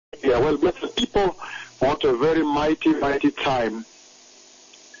Yeah, well, blessed people, what a very mighty, mighty time.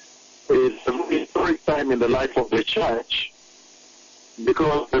 It's a very historic time in the life of the church,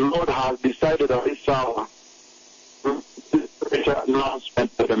 because the Lord has decided at this hour this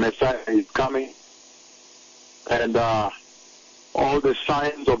announcement that the Messiah is coming, and all the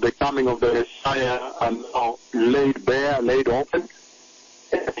signs of the coming of the Messiah are now laid bare, laid open.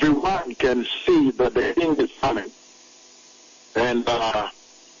 Everyone can see that the King is coming. And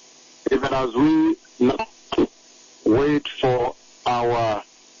even as we now wait for our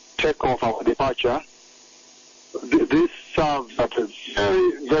takeoff, our departure, this serves at a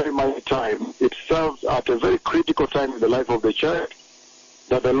very, very mighty time. It serves at a very critical time in the life of the church,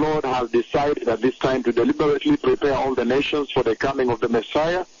 that the Lord has decided at this time to deliberately prepare all the nations for the coming of the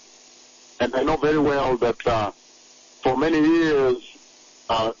Messiah. And I know very well that for many years,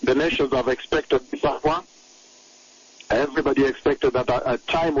 the nations have expected this hour. Everybody expected that a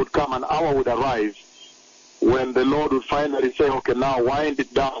time would come, an hour would arrive, when the Lord would finally say, okay, now wind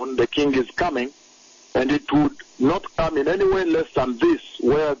it down, the King is coming. And it would not come in any way less than this,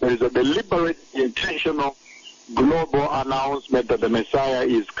 where there is a deliberate, intentional, global announcement that the Messiah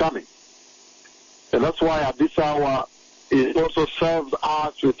is coming. And that's why at this hour, it also serves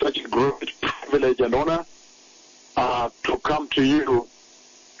us with such a great privilege and honor to come to you,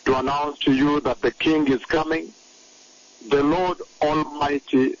 to announce to you that the King is coming. The Lord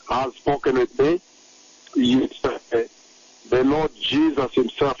Almighty has spoken with me. The Lord Jesus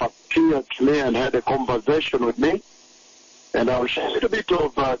himself appeared to me and had a conversation with me. And I'll share a little bit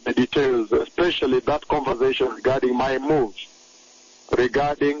of the details, especially that conversation regarding my moves,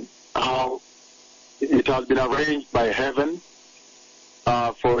 regarding how it has been arranged by heaven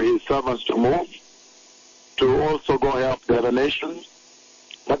for his servants to move, to also go help the other nations.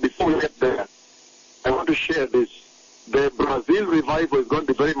 But before we get there, I want to share this. The Brazil revival is going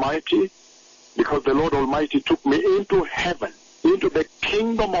to be very mighty, because the Lord Almighty took me into heaven, into the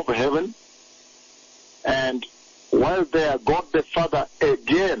kingdom of heaven. And while there, God the Father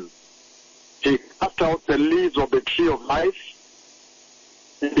again, he cast out the leaves of the tree of life.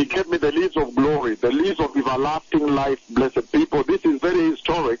 He gave me the leaves of glory, the leaves of everlasting life, blessed people. This is very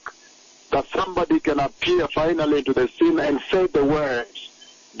historic, that somebody can appear finally into the scene and say the words,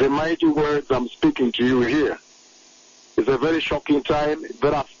 the mighty words I'm speaking to you here. It's a very shocking time,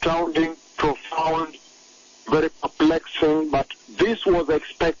 very astounding, profound, very perplexing, but this was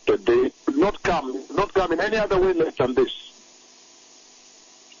expected. They could not come in any other way less than this.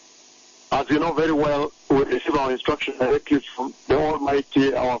 As you know very well, we receive our instruction directly from the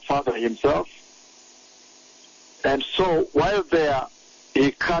Almighty, our Father himself. And so, while there,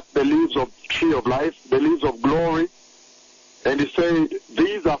 he cut the leaves of tree of life, the leaves of glory, and he said,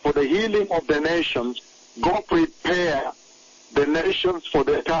 these are for the healing of the nations. Go prepare the nations for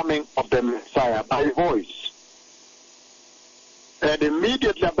the coming of the Messiah by voice. And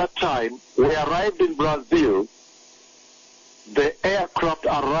immediately at that time, we arrived in Brazil. The aircraft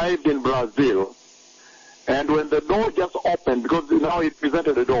arrived in Brazil. And when the door just opened, because now he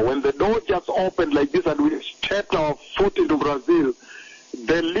presented the door, when the door just opened like this and we stepped our foot into Brazil,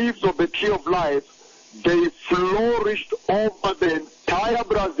 the leaves of the tree of life, they flourished over the entire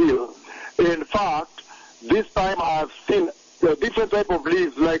Brazil. In fact, this time I have seen a different type of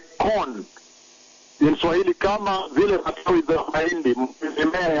leaves, like corn. In Swahili, kama vile matawi za mahindi,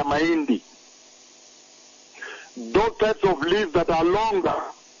 mimea ya mahindi. Those types of leaves that are longer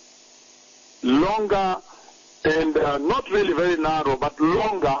and not really very narrow, but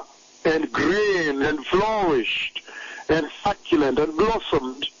longer and green and flourished and succulent and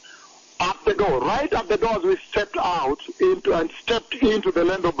blossomed at the door, right at the door as we stepped out stepped into the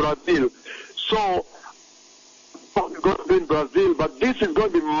land of Brazil. So, it's going to be in Brazil, but this is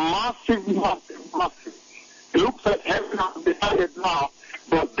going to be massive, massive, massive. It looks like heaven has decided now,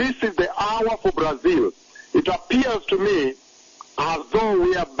 but this is the hour for Brazil. It appears to me as though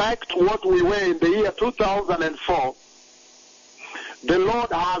we are back to what we were in the year 2004. The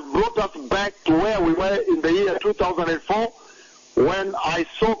Lord has brought us back to where we were in the year 2004, when I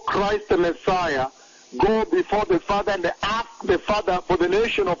saw Christ the Messiah go before the Father and ask the Father for the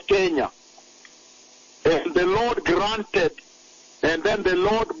nation of Kenya. And the Lord granted, and then the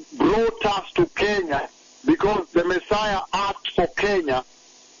Lord brought us to Kenya, because the Messiah asked for Kenya.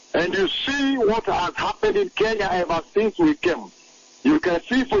 And you see what has happened in Kenya ever since we came. You can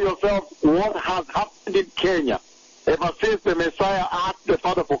see for yourself what has happened in Kenya ever since the Messiah asked the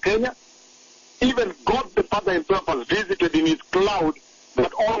Father for Kenya. Even God the Father himself has visited in his cloud,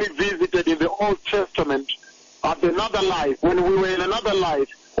 but only visited in the Old Testament at another life, when we were in another life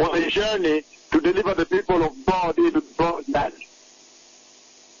on a journey to deliver the people of God into the promised land.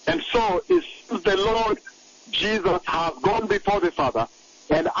 And so it's the Lord Jesus has gone before the Father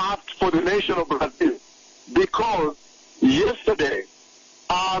and asked for the nation of Brazil, because yesterday,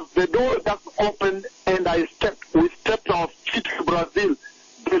 as the door just opened and we stepped our feet to Brazil,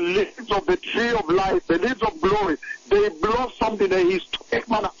 the leaves of the tree of life, the leaves of glory, they blossomed in a historic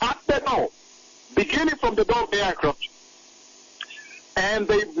manner at the door, beginning from the door of the aircraft. And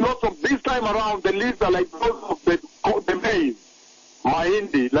they blossomed. This time around, the leaves are like those of the maize,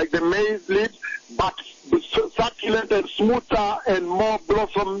 mahindi, like the maize leaves, but succulent and smoother and more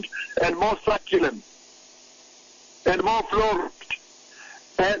blossomed and more succulent and more floral.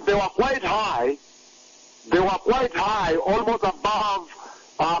 And they were quite high. They were quite high, almost above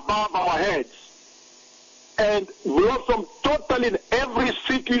our heads. And blossomed totally in every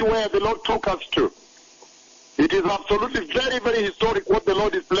city where the Lord took us to. It is absolutely very, very historic what the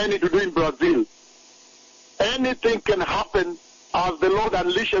Lord is planning to do in Brazil. Anything can happen as the Lord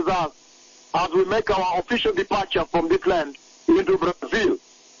unleashes us, as we make our official departure from this land into Brazil.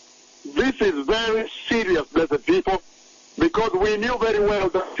 This is very serious, blessed people, because we knew very well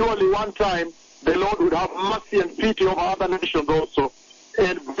that surely one time the Lord would have mercy and pity over other nations also,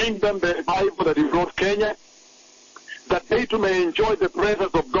 and bring them the revival that He brought Kenya, that they too may enjoy the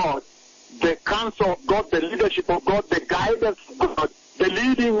presence of God, the counsel of God, the leadership of God, the guidance of God, the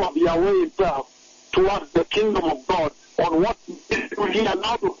leading of Yahweh Himself towards the kingdom of God, on what He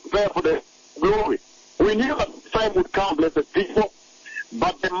allowed to prepare for the glory. We knew that the time would come, blessed people,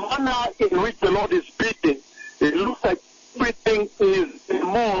 but the manner in which the Lord is speaking, it looks like everything is in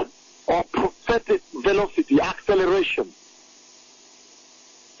mode of prophetic velocity, acceleration.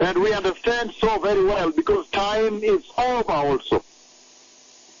 And we understand so very well, because time is over also.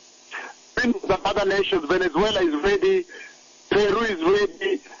 In the other nations, Venezuela is ready, Peru is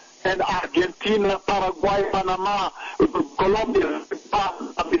ready, and Argentina, Paraguay, Panama, Colombia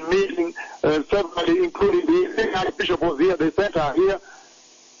have been meeting severally, including the Archbishop was here, the center here.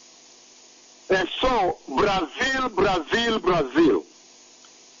 And so, Brazil.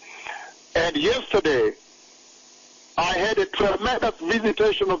 And yesterday, I had a tremendous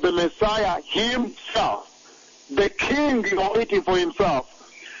visitation of the Messiah Himself, the King waiting for Himself.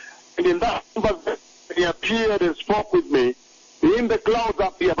 And in that, He appeared and spoke with me in the clouds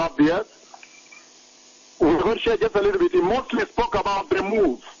up here above the earth. We're going to share just a little bit. He mostly spoke about the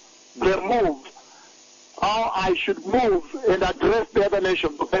move, how I should move and address the other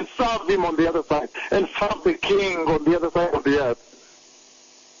nations and serve Him on the other side, and serve the King on the other side of the earth.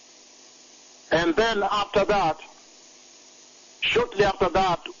 And then after that, shortly after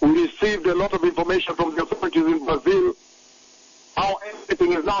that, we received a lot of information from the authorities in Brazil, how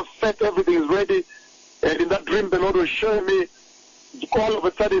everything is now set, everything is ready. And in that dream, the Lord was showing me, all of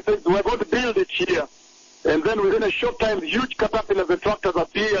a sudden, He says, we're going to build it here. And then within a short time, huge caterpillars and tractors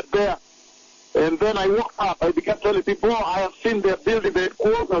appeared there. And then I woke up, I began telling people, I have seen they're building the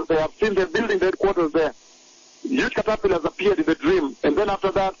headquarters there. I've seen they're building the headquarters there. Huge caterpillars appeared in the dream. And then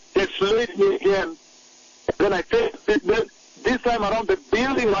after that, He slayed me again. And then I felt it. This time around, the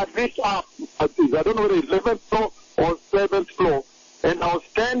building had reached up, I don't know whether 11th floor or 7th floor. And I was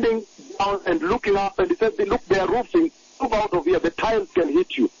standing down and looking up, and He said, look, they are roofing. Move out of here. The tiles can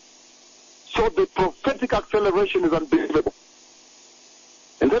hit you. So the prophetic acceleration is unbelievable.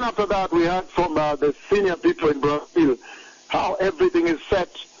 And then after that, we heard from the senior people in Brazil how everything is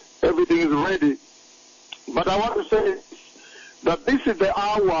set, everything is ready. But I want to say that this is the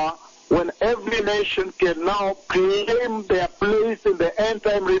hour when every nation can now claim their place in the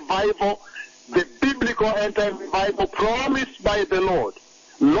end-time revival, the biblical end-time revival promised by the Lord,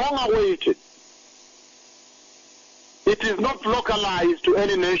 long awaited. It is not localized to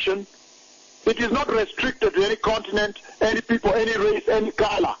any nation. It is not restricted to any continent, any people, any race, any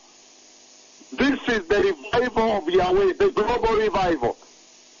color. This is the revival of Yahweh, the global revival.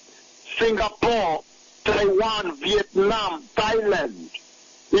 Singapore, Taiwan, Vietnam, Thailand,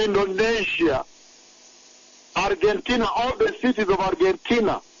 Indonesia, Argentina, all the cities of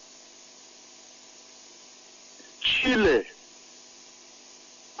Argentina, Chile,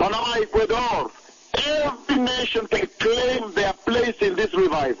 Panama, Ecuador, every nation can claim their place in this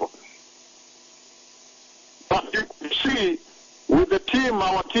revival. But you can see with the team,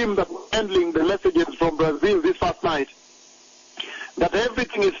 our team that was handling the messages from Brazil this past night, that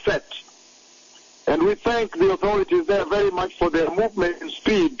everything is set. And we thank the authorities there very much for their movement and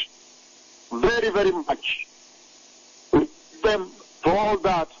speed. Very, very much. We thank them for all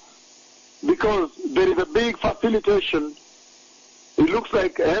that, because there is a big facilitation. It looks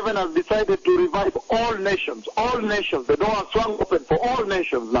like heaven has decided to revive all nations. All nations. The door has swung open for all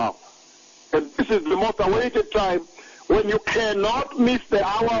nations now. And this is the most awaited time when you cannot miss the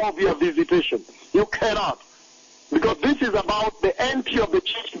hour of your visitation. You cannot. Because this is about the entry of the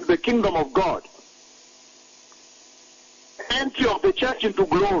church into the kingdom of God. Entry of the church into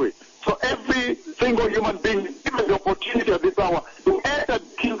glory. So every single human being is given the opportunity at this hour to enter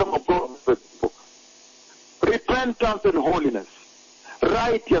the kingdom of God. Repentance and holiness.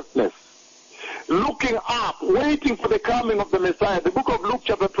 Righteousness. Looking up, waiting for the coming of the Messiah. The book of Luke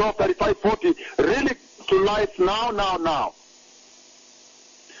chapter 12, 35, 40 really to life now.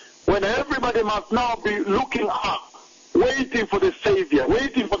 When everybody must now be looking up, waiting for the Savior,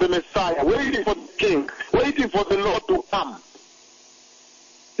 waiting for the Messiah, waiting for the King, waiting for the Lord to come.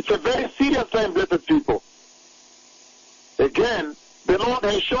 It's a very serious time, blessed people. Again, the Lord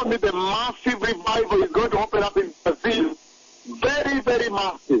has shown me the massive revival is going to open up in Brazil. Very, very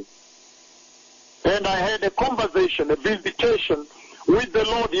massive. And I had a conversation, a visitation with the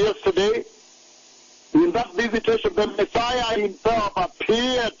Lord yesterday. In that visitation, the Messiah himself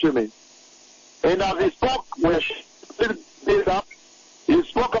appeared to me. And as he spoke, he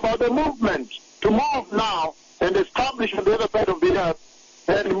spoke about the movement, to move now and establish on the other side of the earth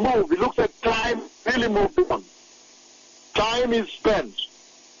and move. It looks like time really moved on. Time is spent.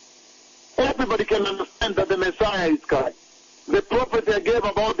 Everybody can understand that the Messiah is coming. The prophecy I gave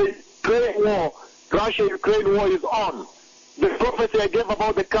about the Ukraine war, Russia-Ukraine war is on. The prophecy I gave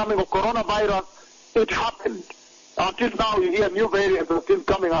about the coming of coronavirus, it happened. Until now, you hear new variants are still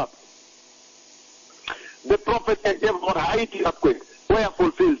coming up. The prophecy I gave about Haiti earthquake, were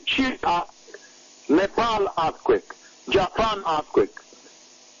fulfilled. Chile earthquake, Nepal earthquake, Japan earthquake,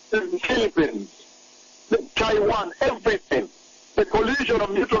 the Philippines, Taiwan, everything. The collision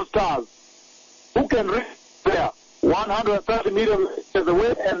of neutron stars. Who can reach there? 130 million years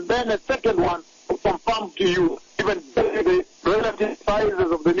away, and then a second one to confirm to you, even the relative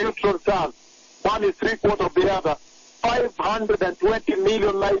sizes of the neutron stars. One is 3/4 of the other. 520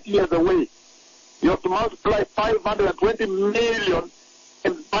 million light years away. You have to multiply 520 million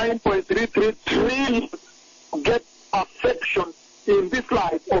and 9.33 trillion to get a section in this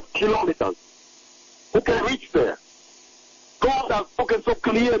life of kilometers. Who can reach there? God has spoken so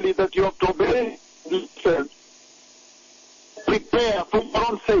clearly that you have to obey Himself. Prepare for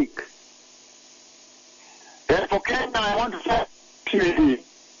your own sake. And for Kenya, I want to say to you,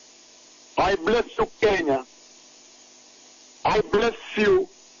 I bless you, Kenya. I bless you,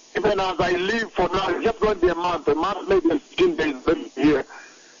 even as I live for now. It's just going to be a month maybe 15 days here.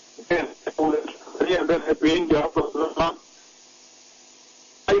 And then happy India for the month.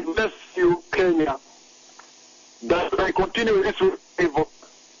 I bless you, Kenya, that I continue this revival,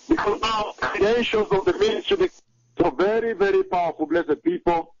 because now credentials of the ministry, so very, very powerful, blessed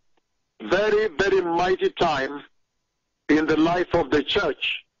people, very, very mighty time in the life of the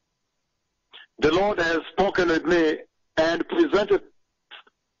church. The Lord has spoken with me and presented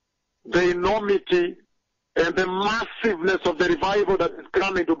the enormity and the massiveness of the revival that is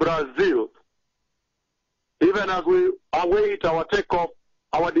coming to Brazil. Even as we await our takeoff,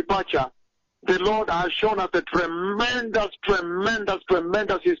 our departure, the Lord has shown us a tremendous, tremendous,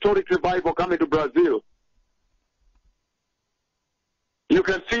 tremendous historic revival coming to Brazil. You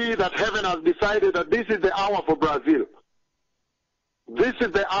can see that heaven has decided that this is the hour for Brazil. This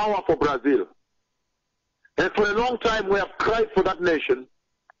is the hour for Brazil. And for a long time we have cried for that nation.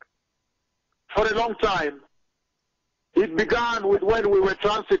 For a long time. It began with when we were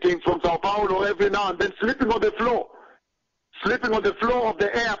transiting from Sao Paulo every now and then, sleeping on the floor. Sleeping on the floor of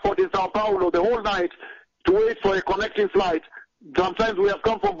the airport in Sao Paulo the whole night to wait for a connecting flight. Sometimes we have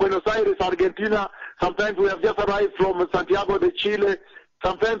come from Buenos Aires, Argentina. Sometimes we have just arrived from Santiago de Chile.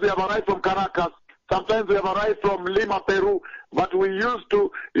 Sometimes we have arrived from Caracas. Sometimes we have arrived from Lima, Peru. But we used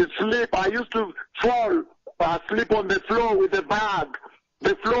to sleep. I used to fall asleep on the floor with a bag.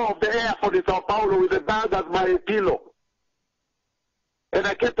 The floor of the airport in Sao Paulo with a bag as my pillow. And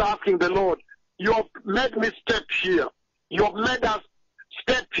I kept asking the Lord, you have made me step here. You have made us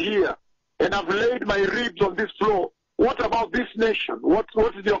step here. And I've laid my ribs on this floor. What about this nation? What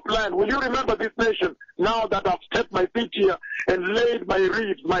is your plan? Will you remember this nation now that I've stepped my feet here and laid my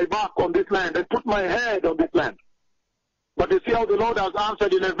ribs, my back on this land and put my head on this land? But you see how the Lord has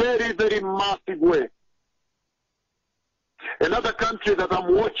answered in a very, very massive way. Another country that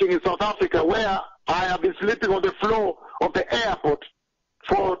I'm watching is South Africa, where I have been sleeping on the floor of the airport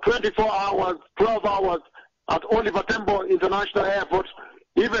for 24 hours, 12 hours at Oliver Tambo International Airport.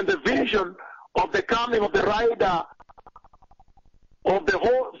 Even the vision of the coming of the rider of the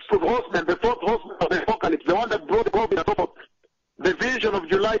horseman, the fourth horseman of the apocalypse, the one that brought the COVID and so forth. The vision of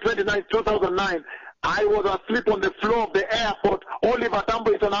July 29, 2009, I was asleep on the floor of the airport, Oliver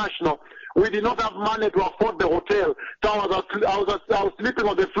Tambo International. We did not have money to afford the hotel. was sleeping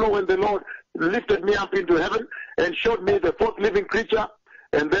on the floor when the Lord lifted me up into heaven and showed me the fourth living creature,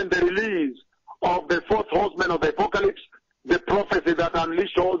 and then the release of the fourth horseman of the apocalypse, the prophecy that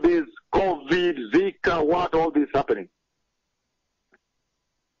unleashed all these COVID, Zika, all this happening.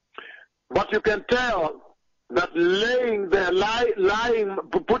 But you can tell that laying there, lying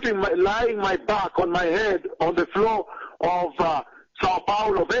my back on my head on the floor of Sao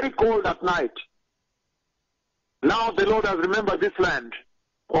Paulo, very cold at night. Now the Lord has remembered this land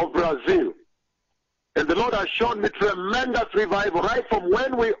of Brazil. And the Lord has shown me tremendous revival right from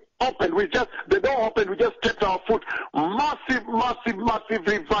when we opened. The door opened, we just stepped our foot. Massive, massive, massive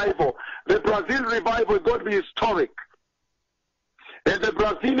revival. The Brazil revival is going to be historic. And the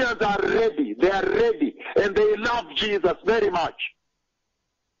Brazilians are ready. They are ready. And they love Jesus very much.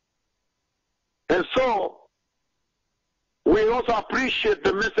 And so, we also appreciate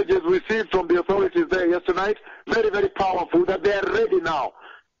the messages received from the authorities there yesterday. Very, very powerful, that they are ready now.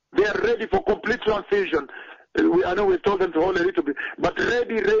 They are ready for complete transition. I know we told them to hold a little bit, but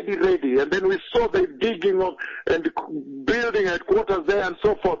ready. And then we saw the digging of and building headquarters there and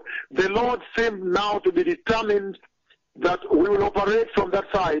so forth. The Lord seemed now to be determined that we will operate from that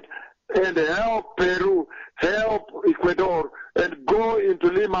side and help Peru, help Ecuador, and go into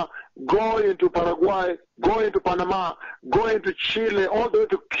Lima, go into Paraguay, go into Panama, go into Chile, all the way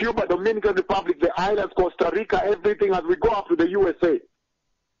to Cuba, Dominican Republic, the islands, Costa Rica, everything as we go up to the USA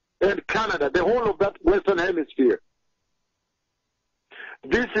and Canada, the whole of that Western Hemisphere.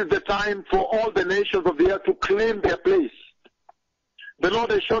 This is the time for all the nations of the earth to claim their place. The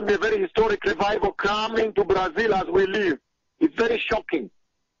Lord has shown me a very historic revival coming to Brazil as we live. It's very shocking.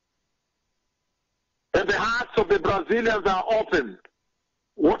 And the hearts of the Brazilians are open.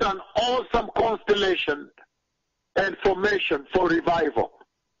 What an awesome constellation and formation for revival.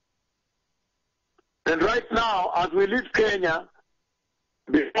 And right now, as we leave Kenya,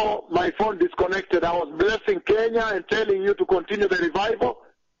 before my phone disconnected, I was blessing Kenya and telling you to continue the revival.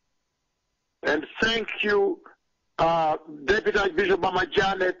 And thank you, Deputy Archbishop Mama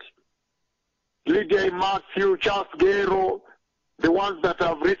Janet, Lydia Matthew, Charles Guerrero, the ones that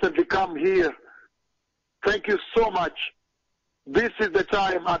have recently come here. Thank you so much. This is the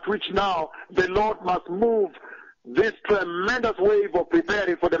time at which now the Lord must move this tremendous wave of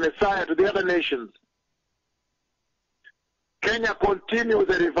preparing for the Messiah to the other nations. Kenya continues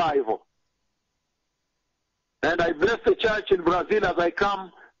the revival. And I bless the church in Brazil as I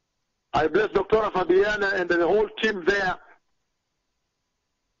come. I bless Dr. Fabiana and the whole team there.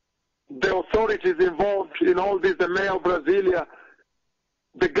 The authorities involved in all this, the mayor of Brasilia,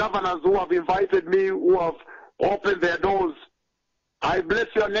 the governors who have invited me, who have opened their doors. I bless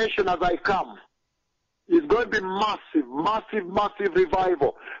your nation as I come. It's going to be massive, massive, massive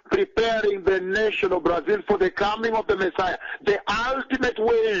revival, preparing the nation of Brazil for the coming of the Messiah, the ultimate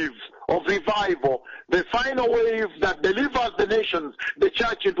wave of revival, the final wave that delivers the nations, the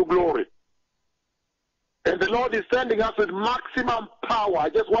church into glory. And the Lord is sending us with maximum power. I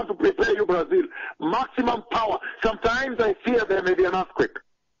just want to prepare you, Brazil. Maximum power. Sometimes I fear there may be an earthquake.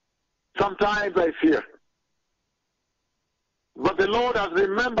 Sometimes I fear. But the Lord has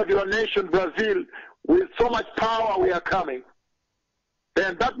remembered your nation, Brazil. With so much power we are coming.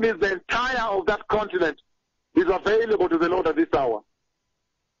 And that means the entire of that continent is available to the Lord at this hour.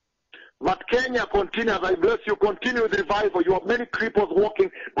 But Kenya continues, I bless you, continue with revival. You have many cripples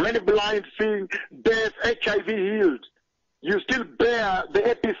walking, many blind seeing, deaf, HIV healed. You still bear the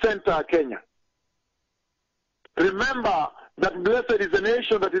epicenter, Kenya. Remember that blessed is the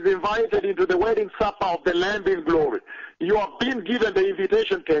nation that is invited into the wedding supper of the Lamb in glory. You have been given the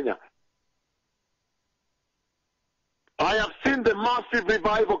invitation, Kenya. I have seen the massive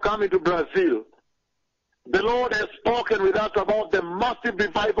revival coming to Brazil. The Lord has spoken with us about the massive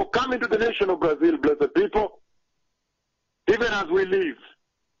revival coming to the nation of Brazil, blessed people, even as we live.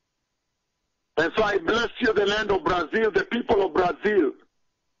 And so I bless you, the land of Brazil, the people of Brazil.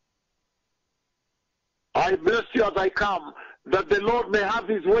 I bless you as I come, that the Lord may have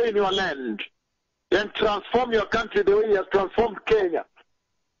his way in your land and transform your country the way he has transformed Kenya.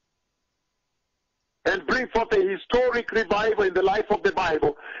 And bring forth a historic revival in the life of the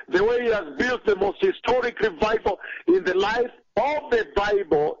Bible, the way he has built the most historic revival in the life of the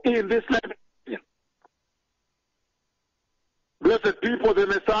Bible in this land. Blessed people, the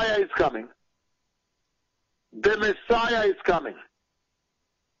Messiah is coming. The Messiah is coming.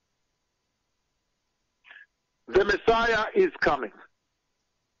 The Messiah is coming.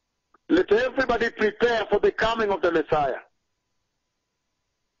 Let everybody prepare for the coming of the Messiah.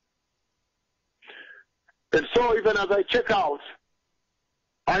 And so even as I check out,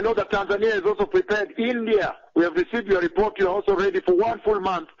 I know that Tanzania is also prepared. India We have received your report. You are also ready for 1 full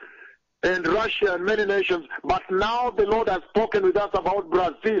month. And Russia and many nations. But now the Lord has spoken with us about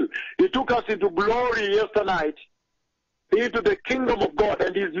Brazil. He took us into glory yesterday night, into the kingdom of God.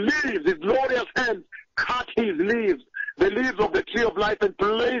 And his leaves, his glorious hands, cut his leaves, the leaves of the tree of life, and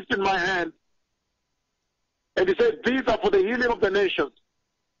placed in my hand. And he said, these are for the healing of the nations.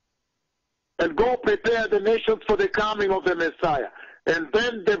 And go prepare the nations for the coming of the Messiah. And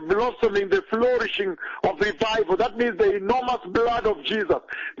then the blossoming, the flourishing of revival. That means the enormous blood of Jesus,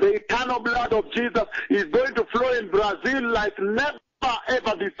 the eternal blood of Jesus is going to flow in Brazil like never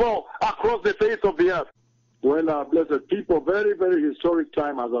ever before across the face of the earth. Well, blessed people, very, very historic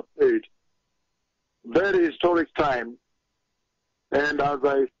time, as I said. Very historic time. And as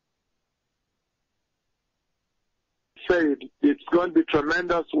I said, it's going to be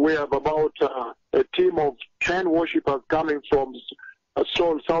tremendous. We have about a team of 10 worshippers coming from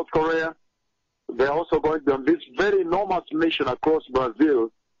Seoul, South Korea. They're also going to be on this very enormous mission across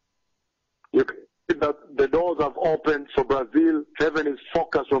Brazil. You can see that the doors have opened for Brazil. Heaven is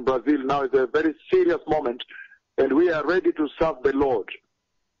focused on Brazil now. It's a very serious moment, and we are ready to serve the Lord.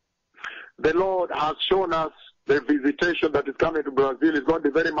 The Lord has shown us the visitation that is coming to Brazil is going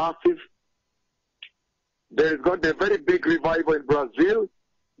to be very massive. There is going to be a very big revival in Brazil.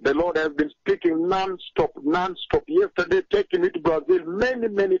 The Lord has been speaking non-stop. Yesterday, taking me to Brazil many,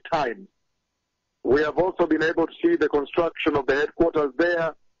 many times. We have also been able to see the construction of the headquarters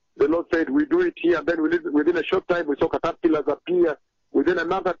there. The Lord said, we do it here, and then within a short time, we saw caterpillars appear. Within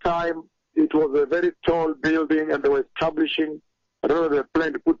another time, it was a very tall building, and they were establishing, I don't know if they were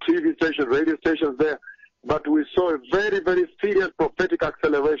planning to put TV stations, radio stations there, but we saw a very, very serious prophetic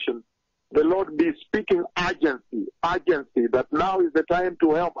acceleration. The Lord be speaking urgency, that now is the time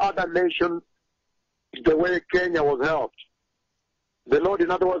to help other nations the way Kenya was helped. The Lord, in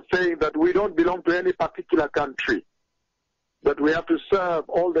other words, saying that we don't belong to any particular country, that we have to serve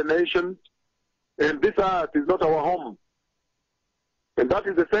all the nations, and this earth is not our home. And that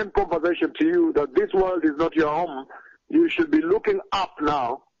is the same conversation to you, that this world is not your home. You should be looking up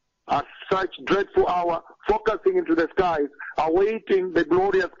now at such dreadful hour, focusing into the skies, awaiting the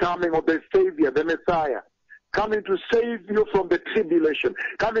glorious coming of the Savior, the Messiah, coming to save you from the tribulation,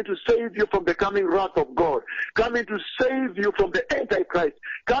 coming to save you from the coming wrath of God, coming to save you from the Antichrist,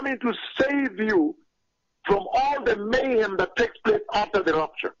 coming to save you from all the mayhem that takes place after the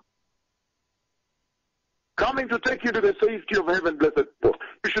rapture, coming to take you to the safety of heaven, blessed people.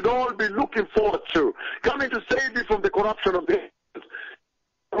 You should all be looking forward to, coming to save you from the corruption of the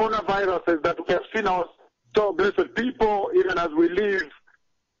coronavirus, is that we have seen our so blessed people, even as we live,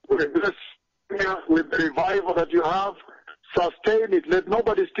 with this with the revival that you have, sustain it. Let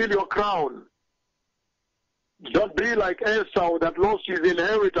nobody steal your crown. Don't be like Esau that lost his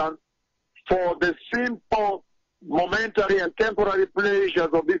inheritance for the simple, momentary and temporary pleasures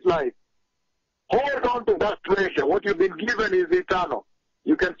of this life. Hold on to that treasure. What you've been given is eternal.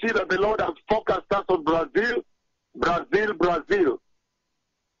 You can see that the Lord has focused us on Brazil, Brazil, Brazil.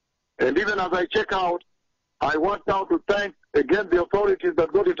 And even as I check out, I want now to thank again the authorities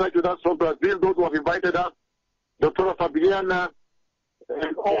that got in touch with us from Brazil, those who have invited us, Dr. Fabiana,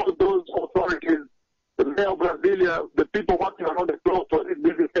 and all those authorities, the mayor of Brasilia, the people working around the globe for this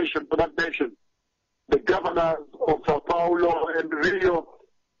visitation for that nation, the governors of Sao Paulo and Rio.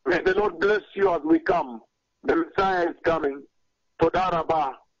 May the Lord bless you as we come. The Messiah is coming. Toda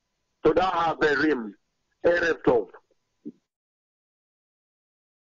Rabah, Toda Haberim, Erev Tov.